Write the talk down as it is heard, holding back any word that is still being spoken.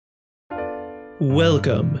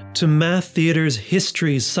Welcome to Math Theater's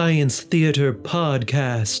History Science Theater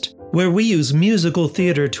podcast, where we use musical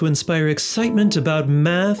theater to inspire excitement about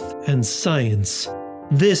math and science.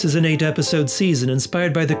 This is an 8-episode season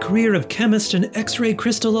inspired by the career of chemist and X-ray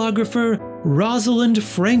crystallographer Rosalind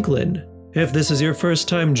Franklin. If this is your first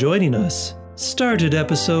time joining us, start at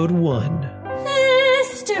episode 1.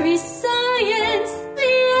 History Science Theater.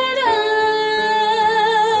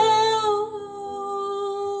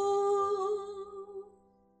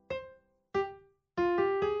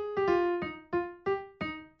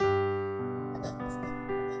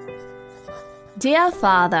 Dear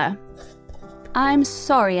Father, I'm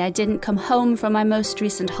sorry I didn't come home from my most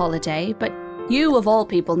recent holiday, but you of all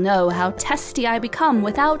people know how testy I become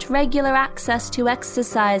without regular access to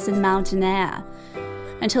exercise and mountain air.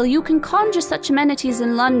 Until you can conjure such amenities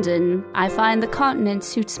in London, I find the continent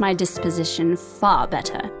suits my disposition far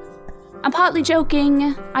better. I'm partly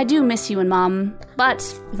joking, I do miss you and Mum, but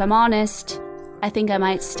if I'm honest, I think I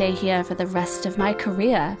might stay here for the rest of my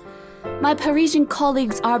career. My Parisian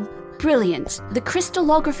colleagues are brilliant, the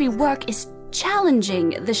crystallography work is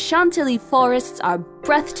challenging, the Chantilly forests are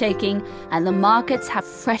breathtaking, and the markets have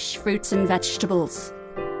fresh fruits and vegetables.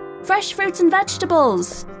 Fresh fruits and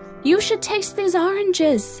vegetables! You should taste these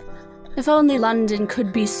oranges. If only London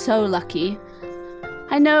could be so lucky.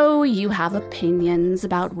 I know you have opinions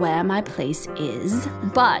about where my place is,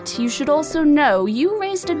 but you should also know you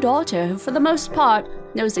raised a daughter who, for the most part,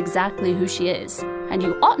 knows exactly who she is. And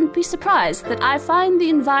you oughtn't be surprised that I find the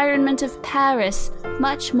environment of Paris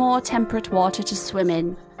much more temperate water to swim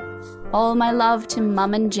in. All my love to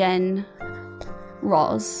Mum and Jen.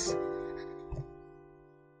 Roz.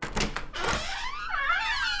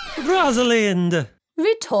 Rosalind!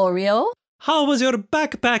 Vittorio? How was your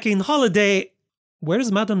backpacking holiday?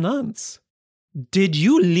 Where's Madame Nance? Did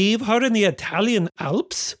you leave her in the Italian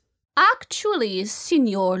Alps? Actually,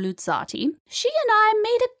 Signor Luzzati, she and I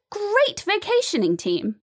made a great vacationing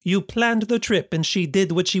team. You planned the trip and she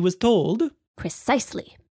did what she was told?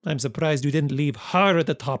 Precisely. I'm surprised you didn't leave her at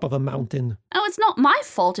the top of a mountain. Oh, it's not my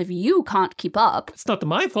fault if you can't keep up. It's not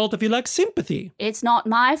my fault if you lack sympathy. It's not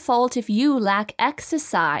my fault if you lack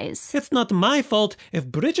exercise. It's not my fault if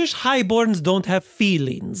British highborns don't have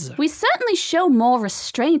feelings. We certainly show more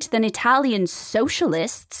restraint than Italian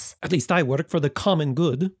socialists. At least I work for the common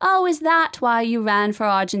good. Oh, is that why you ran for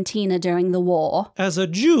Argentina during the war? As a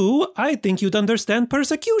Jew, I think you'd understand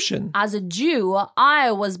persecution. As a Jew,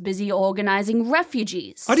 I was busy organizing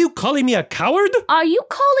refugees. Are you calling me a coward? Are you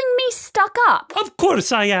calling me stuck up? Of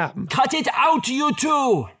course I am. Cut it out, you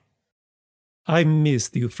two! I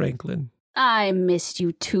missed you, Franklin. I missed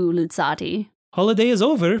you too, Luzzati. Holiday is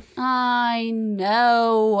over. I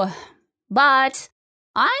know. But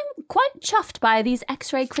I'm quite chuffed by these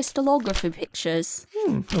X-ray crystallography pictures.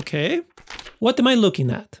 Okay. What am I looking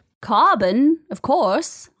at? Carbon, of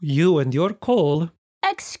course. You and your coal.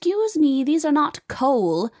 Excuse me, these are not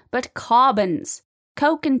coal, but carbons.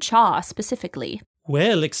 Coke and char, specifically.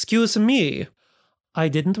 Well, excuse me. I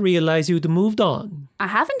didn't realize you'd moved on. I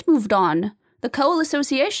haven't moved on. The Coal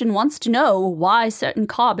Association wants to know why certain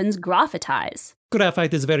carbons graphitize.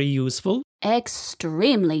 Graphite is very useful.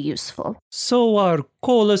 Extremely useful. So are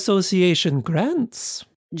Coal Association grants.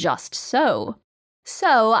 Just so.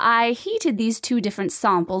 So I heated these two different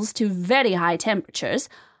samples to very high temperatures.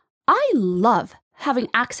 I love having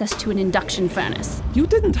access to an induction furnace. You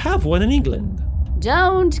didn't have one in England.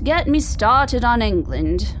 Don't get me started on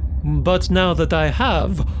England. But now that I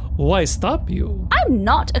have, why stop you? I'm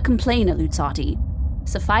not a complainer, Luzzati.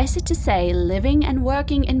 Suffice it to say, living and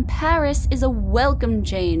working in Paris is a welcome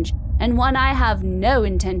change, and one I have no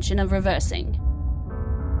intention of reversing.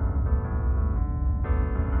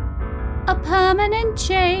 A permanent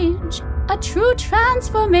change, a true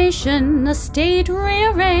transformation, a state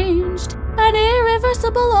rearranged, an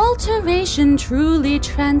irreversible alteration, truly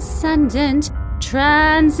transcendent.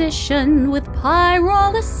 Transition with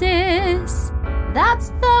pyrolysis. That's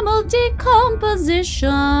thermal decomposition.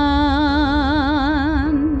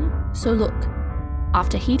 So look,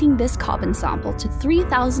 after heating this carbon sample to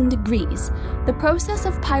 3,000 degrees, the process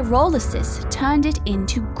of pyrolysis turned it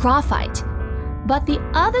into graphite. But the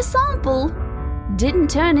other sample didn't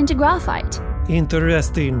turn into graphite.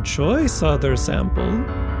 Interesting choice, other sample.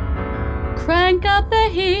 Crank up the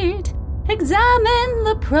heat. Examine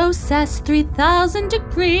the process 3,000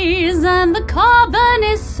 degrees, and the carbon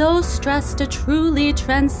is so stressed a truly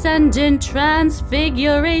transcendent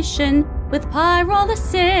transfiguration with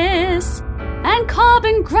pyrolysis and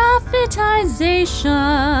carbon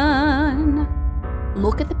graphitization.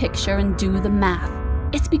 Look at the picture and do the math.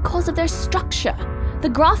 It's because of their structure. The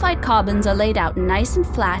graphite carbons are laid out nice and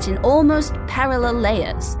flat in almost parallel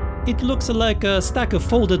layers. It looks like a stack of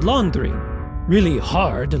folded laundry. Really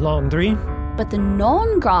hard laundry. But the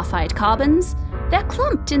non-graphite carbons, they're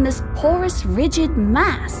clumped in this porous, rigid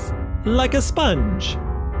mass. Like a sponge.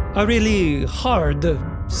 A really hard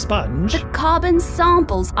sponge. The carbon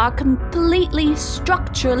samples are completely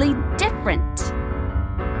structurally different.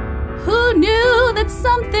 Who knew that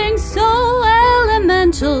something so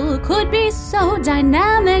elemental could be so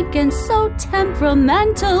dynamic and so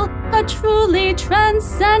temperamental? A truly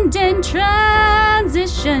transcendent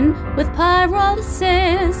transition with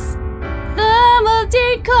pyrolysis, thermal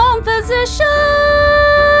decomposition.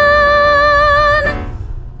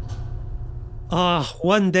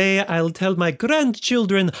 One day I'll tell my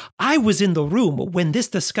grandchildren I was in the room when this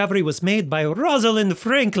discovery was made by Rosalind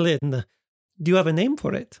Franklin. Do you have a name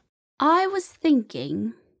for it? I was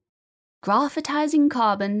thinking graphitizing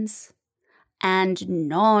carbons and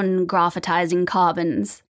non-graphitizing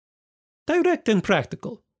carbons. Direct and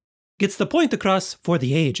practical. Gets the point across for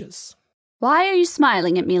the ages. Why are you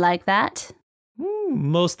smiling at me like that?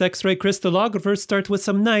 Most X-ray crystallographers start with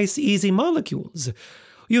some nice, easy molecules.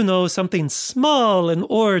 You know, something small and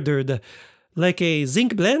ordered, like a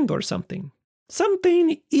zinc blend or something.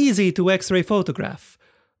 Something easy to X-ray photograph.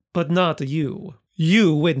 But not you.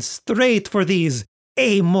 You went straight for these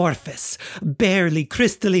amorphous, barely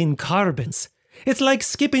crystalline carbons. It's like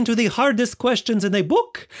skipping to the hardest questions in a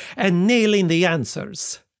book and nailing the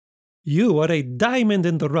answers. You are a diamond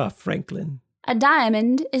in the rough, Franklin. A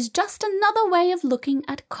diamond is just another way of looking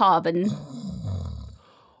at carbon.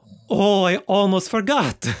 Oh, I almost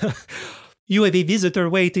forgot. You have a visitor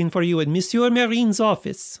waiting for you in Monsieur Marine's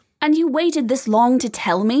office. And you waited this long to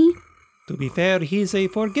tell me? To be fair, he's a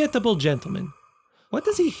forgettable gentleman. What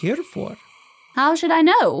is he here for? How should I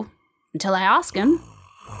know? Until I ask him.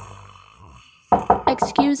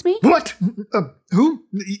 Excuse me? What? Who?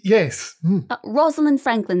 Yes. Rosalind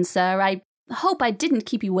Franklin, sir. I hope I didn't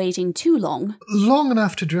keep you waiting too long. Long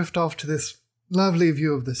enough to drift off to this lovely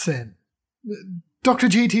view of the Seine. Dr.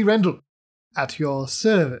 J.T. Rendell, at your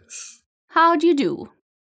service. How do you do?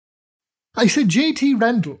 I said J.T.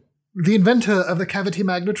 Rendell, the inventor of the cavity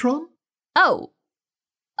magnetron. Oh.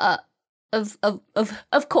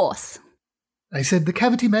 Of course. I said the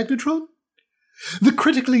cavity magnetron? The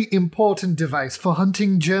critically important device for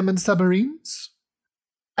hunting German submarines?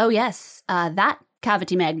 Oh yes, that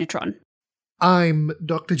cavity magnetron. I'm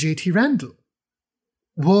Dr. J.T. Rendell.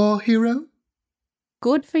 War hero?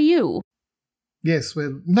 Good for you. Yes,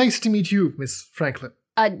 well, nice to meet you, Miss Franklin.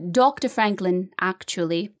 Dr. Franklin,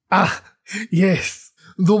 actually. Ah, yes.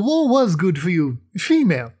 The war was good for you,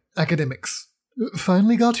 female academics.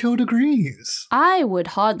 Finally got your degrees. I would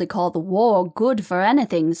hardly call the war good for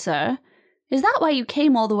anything, sir. Is that why you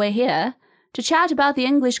came all the way here? To chat about the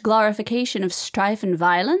English glorification of strife and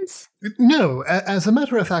violence? No, as a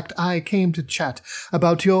matter of fact, I came to chat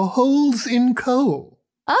about your holes in coal.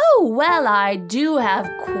 Oh, well, I do have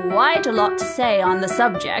quite a lot to say on the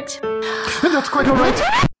subject. That's quite all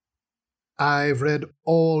right. I've read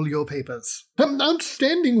all your papers.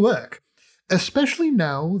 Outstanding work. Especially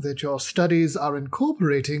now that your studies are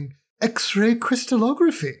incorporating X-ray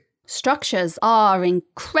crystallography. Structures are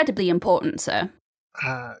incredibly important, sir.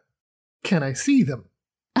 Can I see them?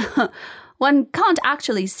 One can't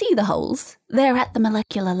actually see the holes. They're at the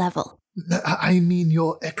molecular level. I mean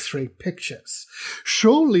your X-ray pictures.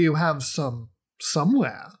 Surely you have some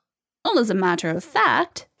somewhere. Well, as a matter of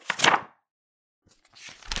fact...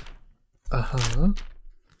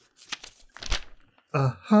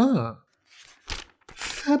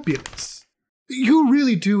 Fabulous. You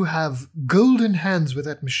really do have golden hands with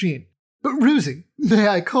that machine. But Rosie, may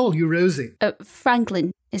I call you Rosie?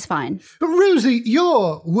 Franklin is fine. But Rosie,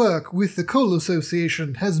 your work with the Coal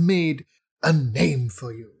Association has made a name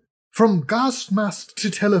for you. From gas masks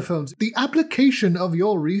to telephones, the application of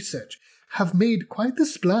your research have made quite the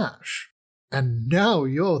splash. And now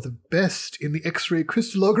you're the best in the X-ray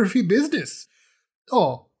crystallography business.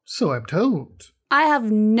 Or so I'm told. I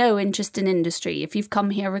have no interest in industry if you've come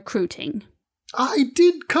here recruiting. I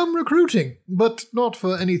did come recruiting, but not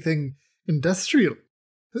for anything industrial.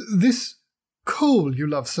 This coal you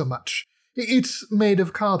love so much, it's made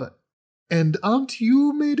of carbon. And aren't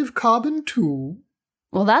you made of carbon too?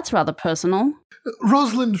 Well, that's rather personal.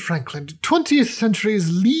 Rosalind Franklin, 20th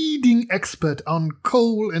century's leading expert on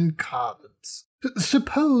coal and carbons.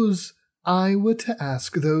 Suppose I were to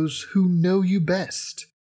ask those who know you best,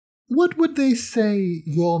 what would they say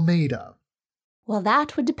you're made of? Well,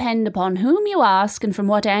 that would depend upon whom you ask and from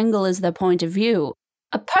what angle is their point of view.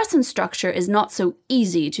 A person's structure is not so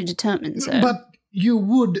easy to determine, sir. But you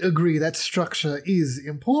would agree that structure is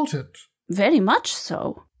important. Very much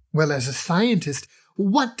so. Well, as a scientist,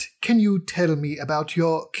 what can you tell me about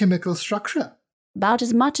your chemical structure? About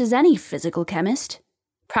as much as any physical chemist.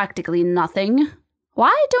 Practically nothing.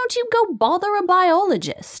 Why don't you go bother a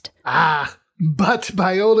biologist? Ah, but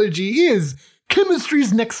biology is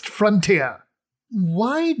chemistry's next frontier.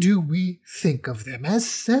 Why do we think of them as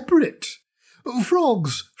separate?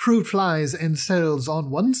 Frogs, fruit flies, and cells on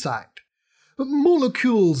one side.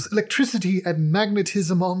 Molecules, electricity, and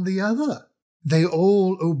magnetism on the other. They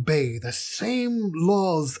all obey the same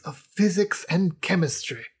laws of physics and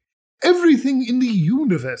chemistry. Everything in the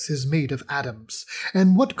universe is made of atoms,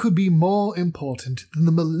 and what could be more important than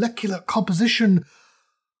the molecular composition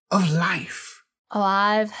of life? Oh,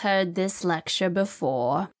 I've heard this lecture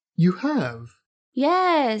before. You have?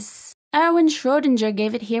 Yes. Erwin Schrödinger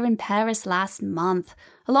gave it here in Paris last month,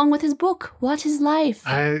 along with his book, What is Life?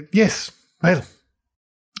 Yes. Well,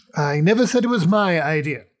 I never said it was my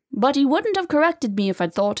idea. But he wouldn't have corrected me if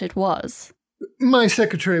I'd thought it was. My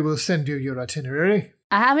secretary will send you your itinerary.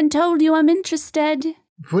 I haven't told you I'm interested.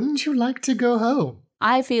 Wouldn't you like to go home?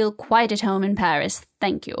 I feel quite at home in Paris,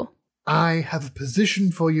 thank you. I have a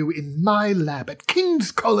position for you in my lab at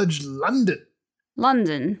King's College London.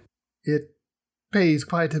 London. It pays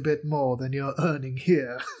quite a bit more than you're earning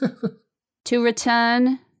here. To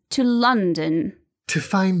return to London. To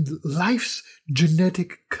find life's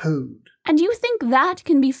genetic code. And you think that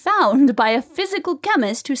can be found by a physical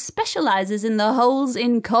chemist who specializes in the holes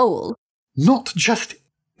in coal? Not just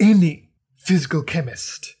any physical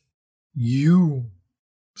chemist. You.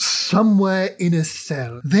 Somewhere in a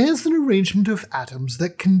cell, there's an arrangement of atoms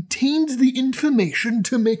that contains the information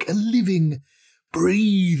to make a living,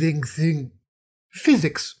 breathing thing.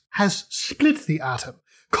 Physics has split the atom,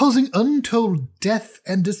 causing untold death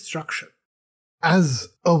and destruction. As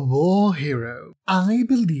a war hero, I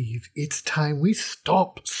believe it's time we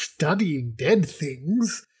stop studying dead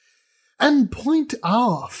things and point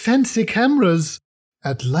our fancy cameras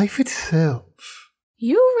at life itself.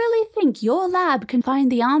 You really think your lab can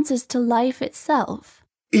find the answers to life itself?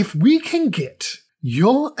 If we can get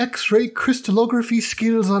your X-ray crystallography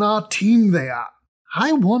skills on our team there,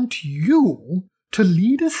 I want you to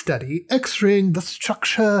lead a study X-raying the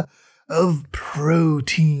structure of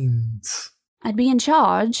proteins. I'd be in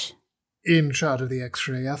charge. In charge of the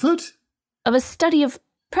X-ray effort? Of a study of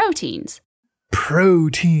proteins.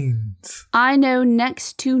 Proteins. I know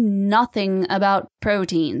next to nothing about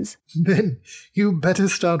proteins. Then you better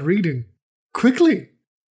start reading. Quickly.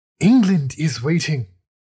 England is waiting.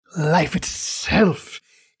 Life itself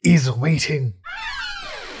is waiting.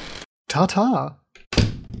 Ta-ta.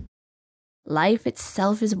 Life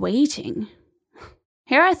itself is waiting.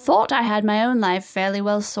 Here I thought I had my own life fairly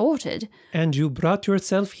well sorted. And you brought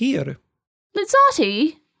yourself here.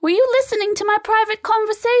 Luzzati, were you listening to my private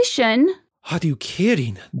conversation? Are you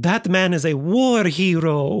kidding? That man is a war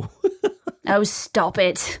hero. Oh, stop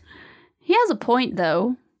it. He has a point,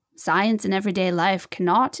 though. Science and everyday life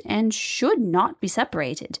cannot and should not be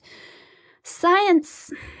separated.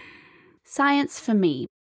 Science for me,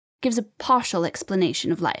 gives a partial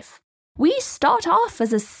explanation of life. We start off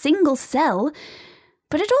as a single cell,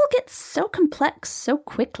 but it all gets so complex so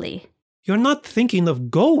quickly. You're not thinking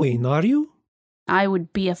of going, are you? I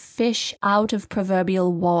would be a fish out of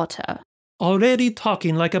proverbial water. Already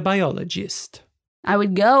talking like a biologist. I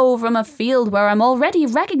would go from a field where I'm already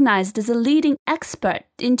recognized as a leading expert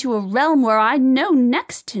into a realm where I know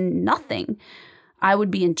next to nothing. I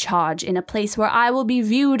would be in charge in a place where I will be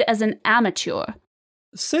viewed as an amateur.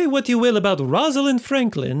 Say what you will about Rosalind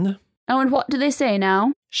Franklin. Oh, and what do they say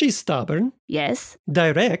now? She's stubborn. Yes.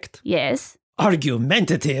 Direct. Yes.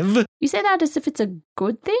 Argumentative. You say that as if it's a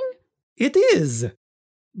good thing? It is.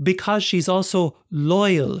 Because she's also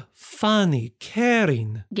loyal, funny,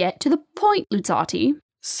 caring. Get to the point, Luzzati.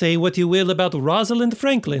 Say what you will about Rosalind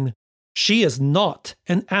Franklin. She is not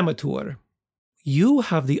an amateur. You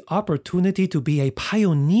have the opportunity to be a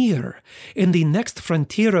pioneer in the next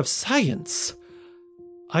frontier of science.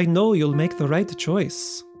 I know you'll make the right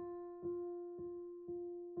choice.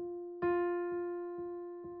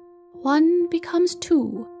 1 becomes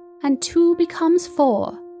 2, and 2 becomes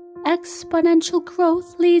 4. Exponential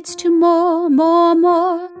growth leads to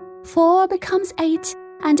more. 4 becomes 8,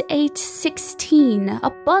 and 8, 16. A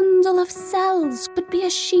bundle of cells could be a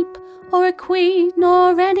sheep, or a queen,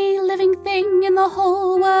 or any living thing in the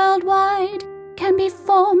whole world wide. Can be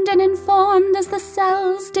formed and informed as the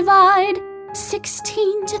cells divide.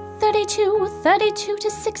 16 to 32, 32 to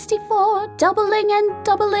 64, doubling and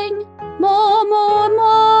doubling. More.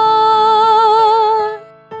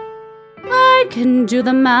 I can do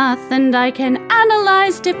the math and I can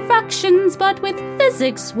analyze diffractions, but with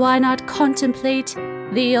physics, why not contemplate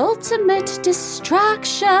the ultimate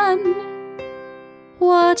distraction?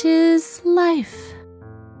 What is life?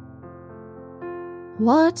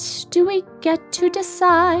 What do we get to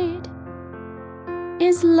decide?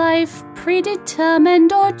 Is life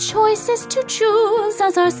predetermined or choices to choose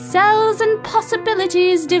as our cells and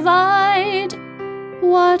possibilities divide?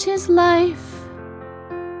 What is life?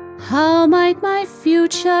 How might my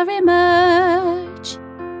future emerge?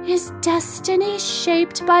 Is destiny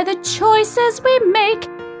shaped by the choices we make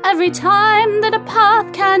every time that a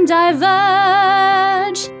path can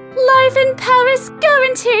diverge? Life in Paris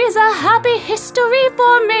guarantees a happy history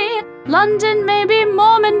for me. London may be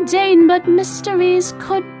more mundane, but mysteries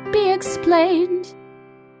could be explained.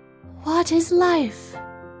 What is life?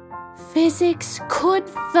 Physics could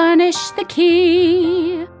furnish the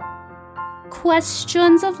key.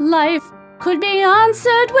 Questions of life could be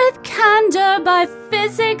answered with candor by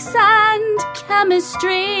physics and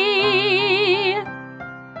chemistry.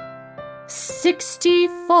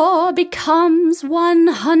 64 becomes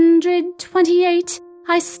 128.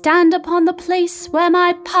 I stand upon the place where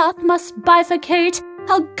my path must bifurcate.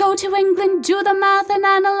 I'll go to England, do the math, and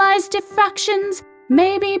analyze diffractions.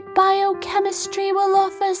 Maybe biochemistry will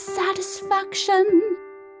offer satisfaction.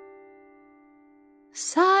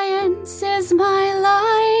 Science is my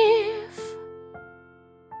life.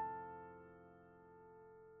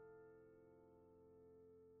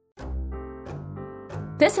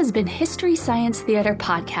 This has been History Science Theater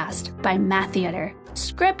Podcast by Math Theater.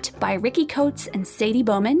 Script by Ricky Coates and Sadie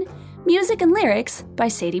Bowman. Music and lyrics by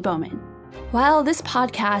Sadie Bowman. While this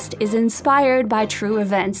podcast is inspired by true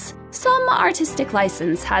events, some artistic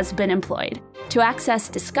license has been employed. To access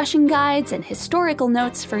discussion guides and historical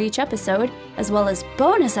notes for each episode, as well as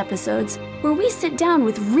bonus episodes where we sit down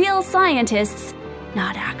with real scientists,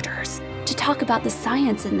 not actors, to talk about the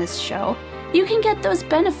science in this show, you can get those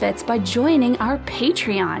benefits by joining our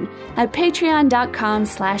Patreon at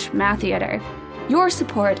patreon.com/maththeater. Your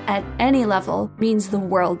support at any level means the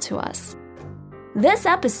world to us. This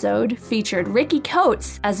episode featured Ricky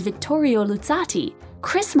Coates as Vittorio Luzzati,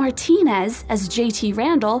 Chris Martinez as JT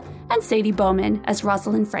Randall, and Sadie Bowman as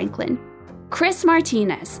Rosalind Franklin. Chris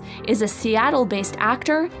Martinez is a Seattle-based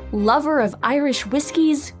actor, lover of Irish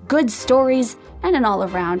whiskeys, good stories, and an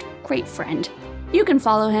all-around great friend. You can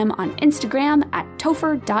follow him on Instagram at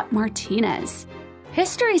topher.martinez.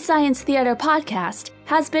 History Science Theater Podcast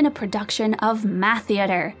has been a production of Math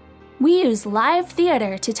Theater. We use live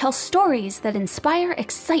theater to tell stories that inspire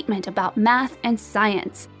excitement about math and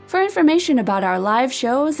science. For information about our live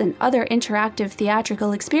shows and other interactive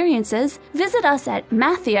theatrical experiences, visit us at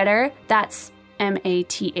Math Theater, that's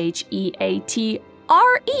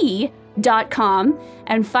MathTheatre.com,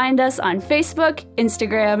 and find us on Facebook,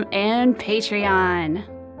 Instagram, and Patreon.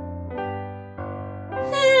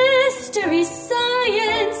 History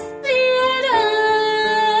Science